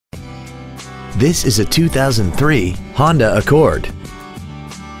This is a 2003 Honda Accord.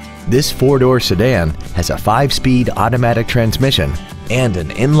 This four-door sedan has a 5-speed automatic transmission and an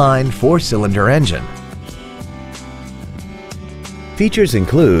inline 4-cylinder engine. Features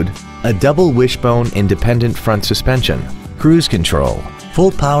include a double wishbone independent front suspension, cruise control,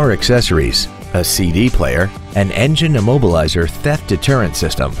 full power accessories, a CD player, an engine immobilizer theft deterrent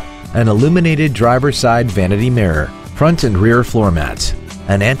system, an illuminated driver's side vanity mirror, front and rear floor mats,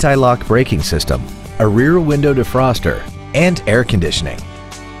 an anti-lock braking system, a rear window defroster, and air conditioning.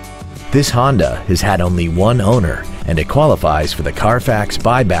 This Honda has had only one owner and it qualifies for the Carfax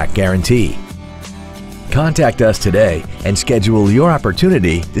buyback guarantee. Contact us today and schedule your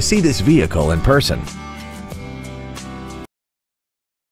opportunity to see this vehicle in person.